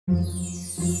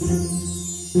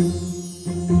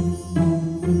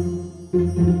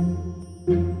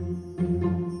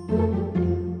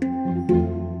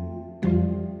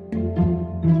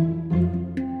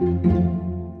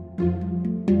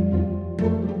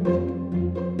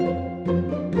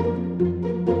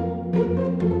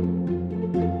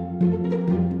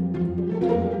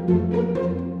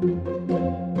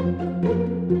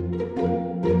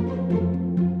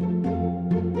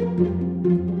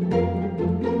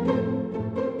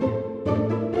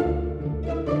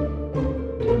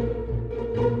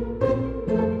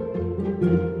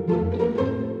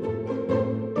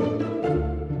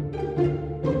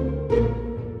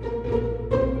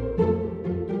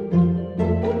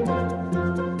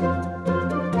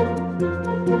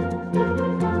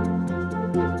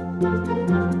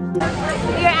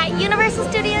Universal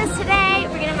Studios today.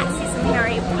 We're gonna have to see some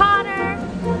Harry Potter.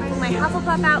 I'm wearing my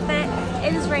Hufflepuff outfit.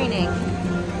 It is raining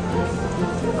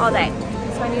all day,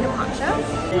 so I need a poncho.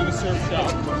 Go to the surf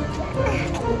shop.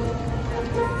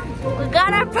 We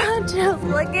got our ponchos.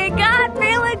 Looking good,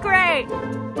 feeling great.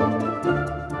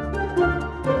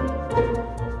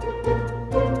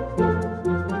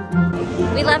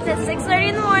 We left at 6:30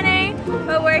 in the morning,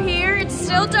 but we're here. It's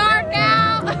still dark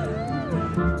out.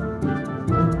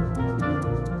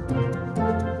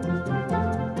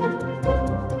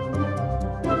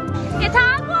 It's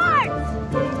Hogwarts!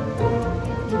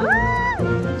 Woo!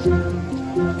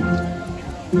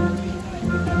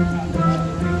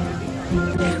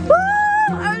 Woo!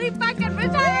 Only fucking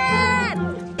retired!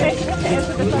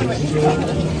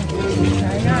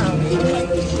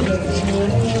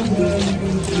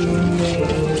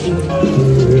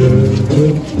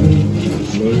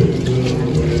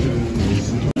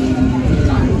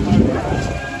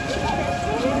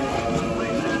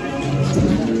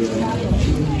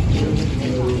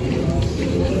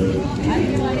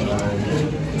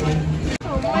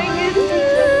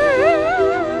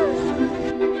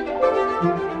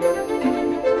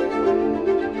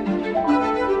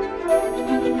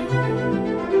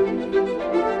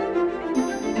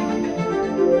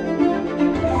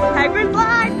 Hagrid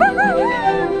flies!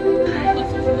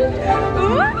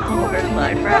 Ooh, we're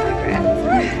flying for Hagrid.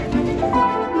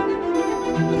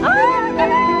 Oh,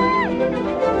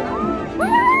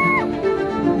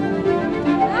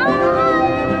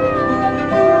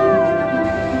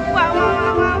 wow, wow,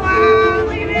 wow, wow, wow,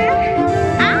 look at it.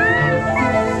 Ah!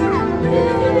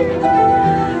 Oh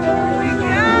my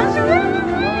gosh, look at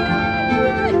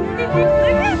that.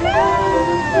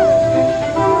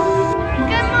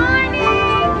 Good morning.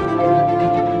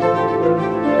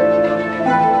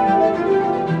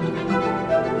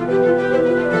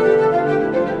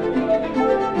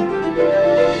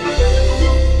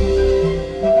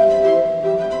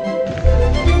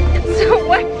 It's so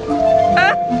wet.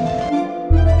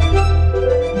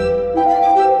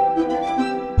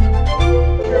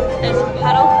 There's a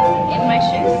puddle in my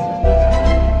shoes,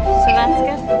 so that's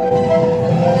good.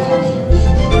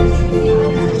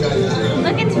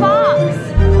 Look, it's Fox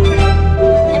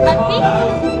and Buffy.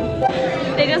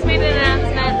 They just made an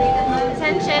announcement.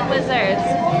 Attention, wizards.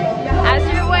 As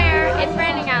you're aware, it's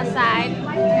raining outside,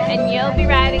 and you'll be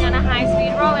riding on a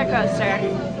high-speed roller coaster.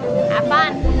 Have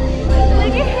fun.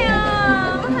 Look at him.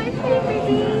 Hi, baby.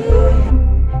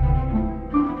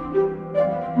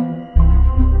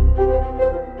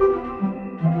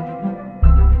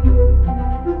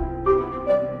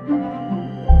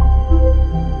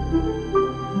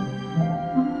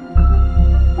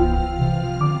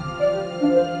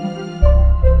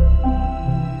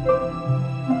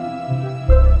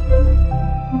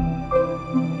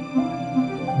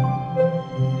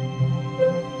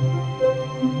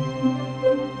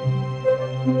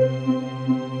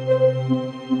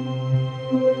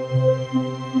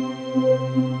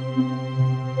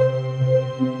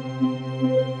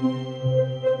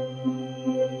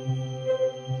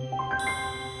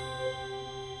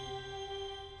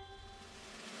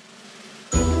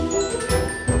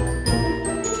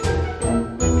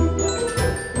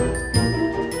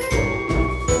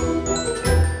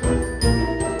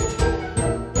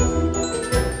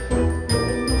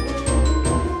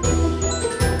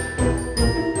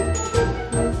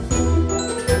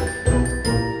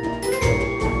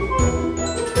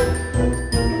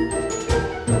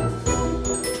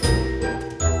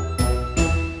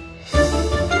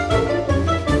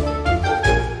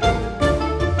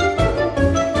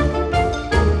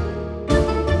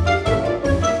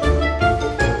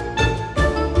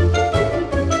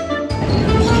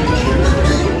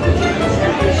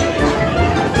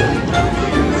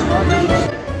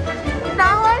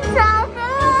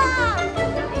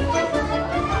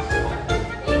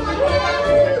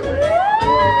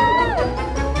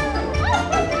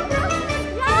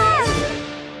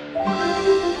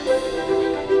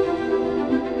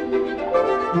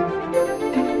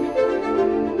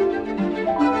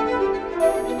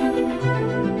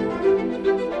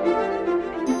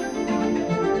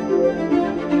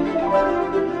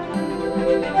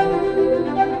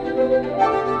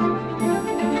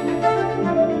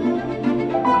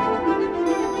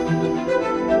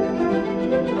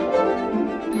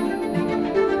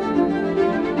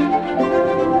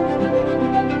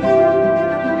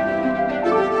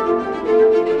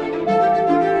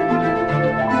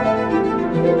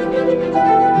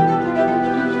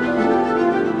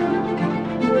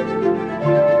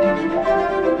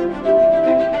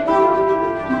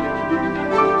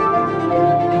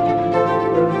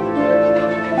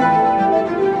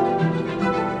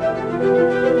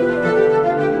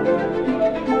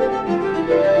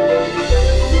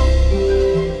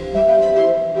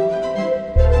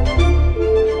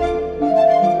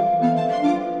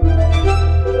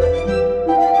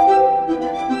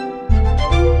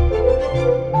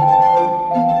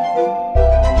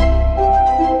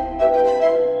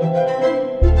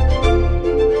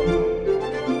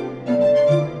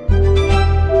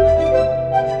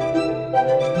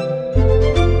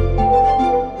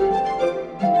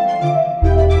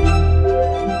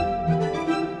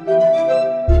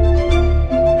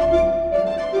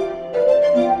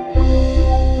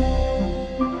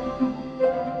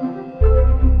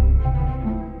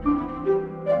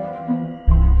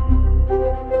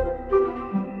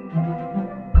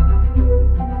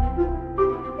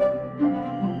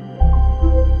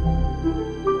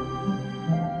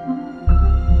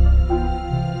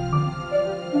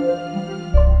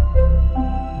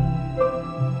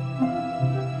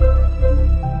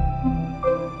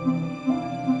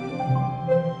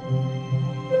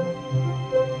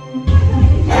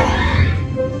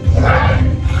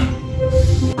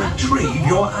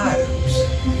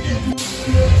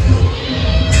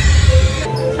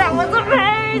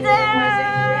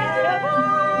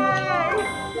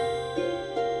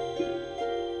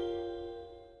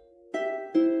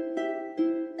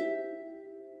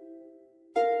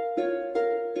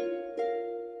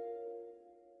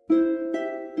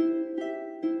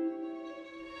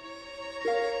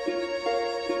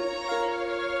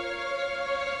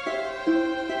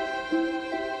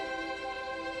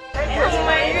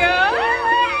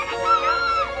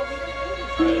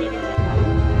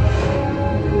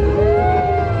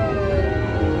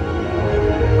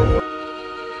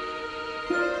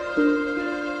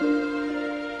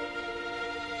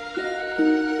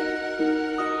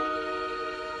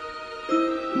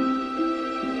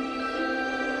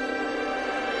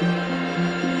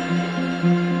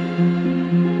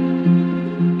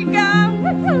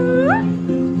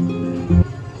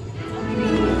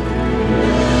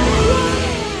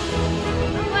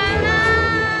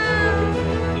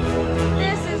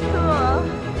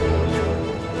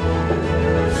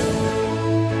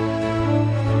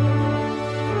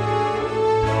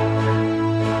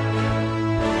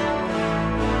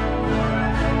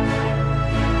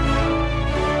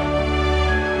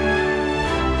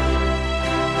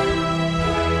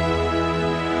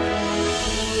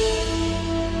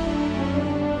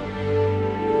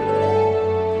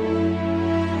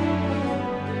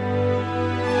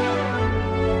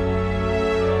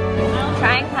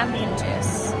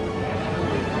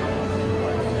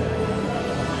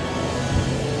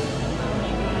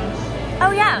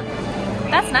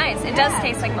 does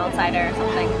taste like mulled cider or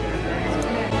something.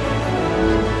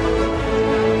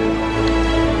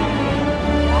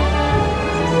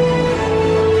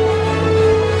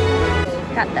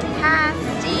 Got the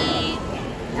pasty,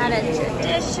 got a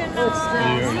traditional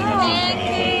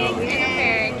pancake,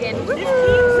 and American.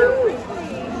 Woo-hoo!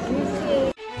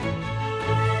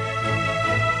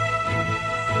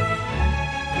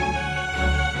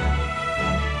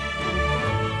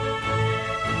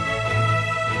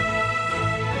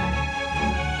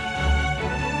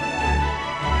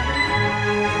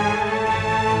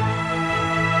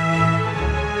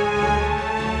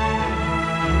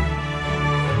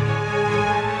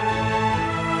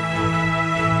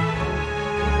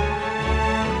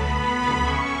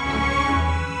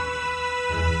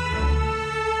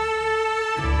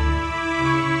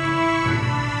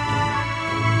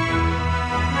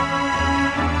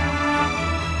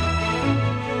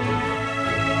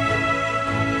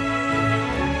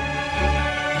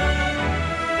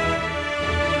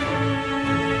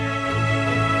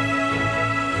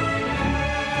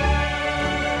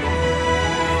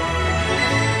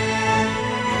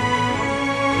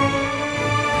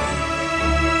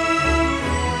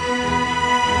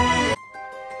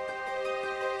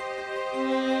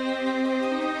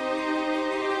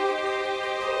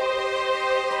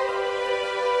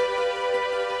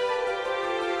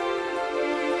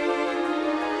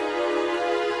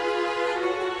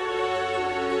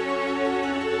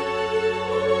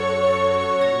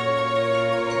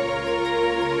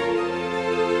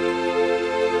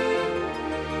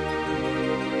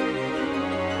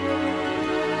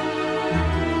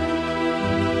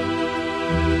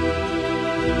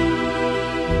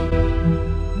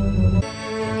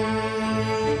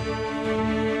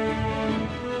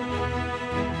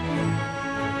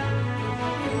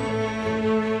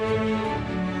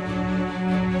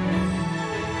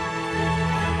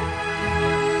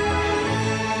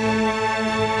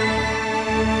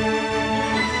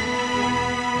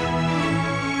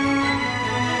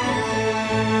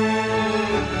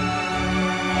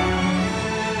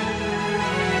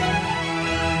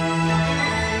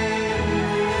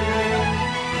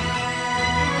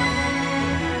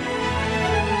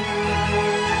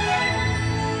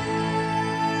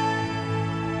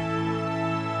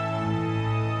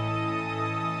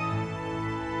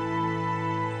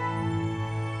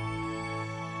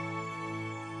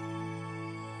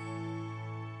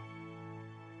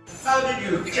 How did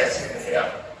you get in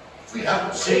here? We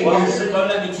haven't seen Well, you. don't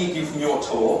let me keep you from your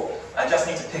tour. I just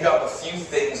need to pick up a few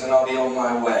things and I'll be on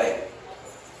my way.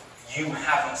 You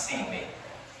haven't seen me.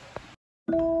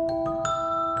 You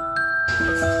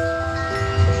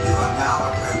are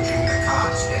now approaching the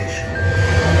card station.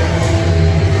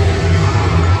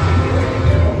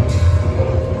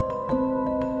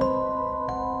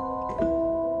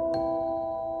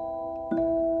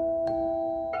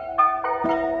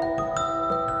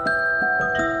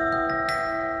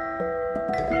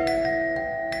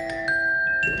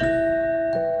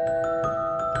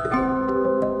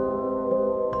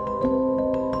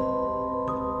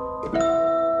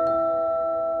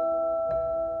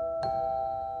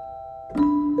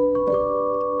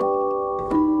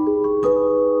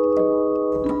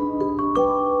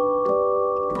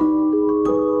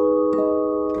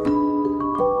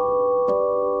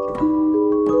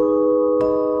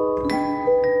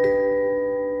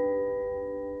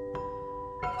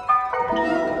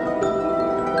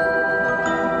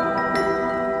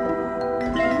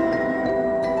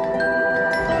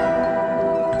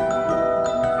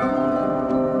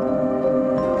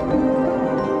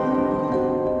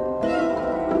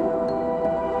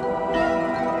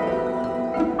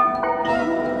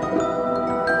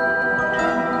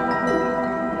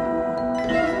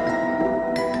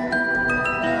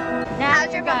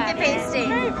 How's your pumpkin pasty?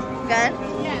 Good?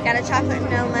 Got a chocolate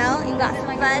no-mel, you got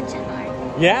some fudge?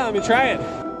 Yeah, let me try it.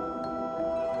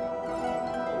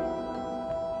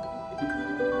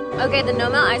 Okay, the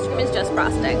no-mel ice cream is just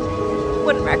frosting.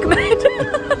 Wouldn't recommend.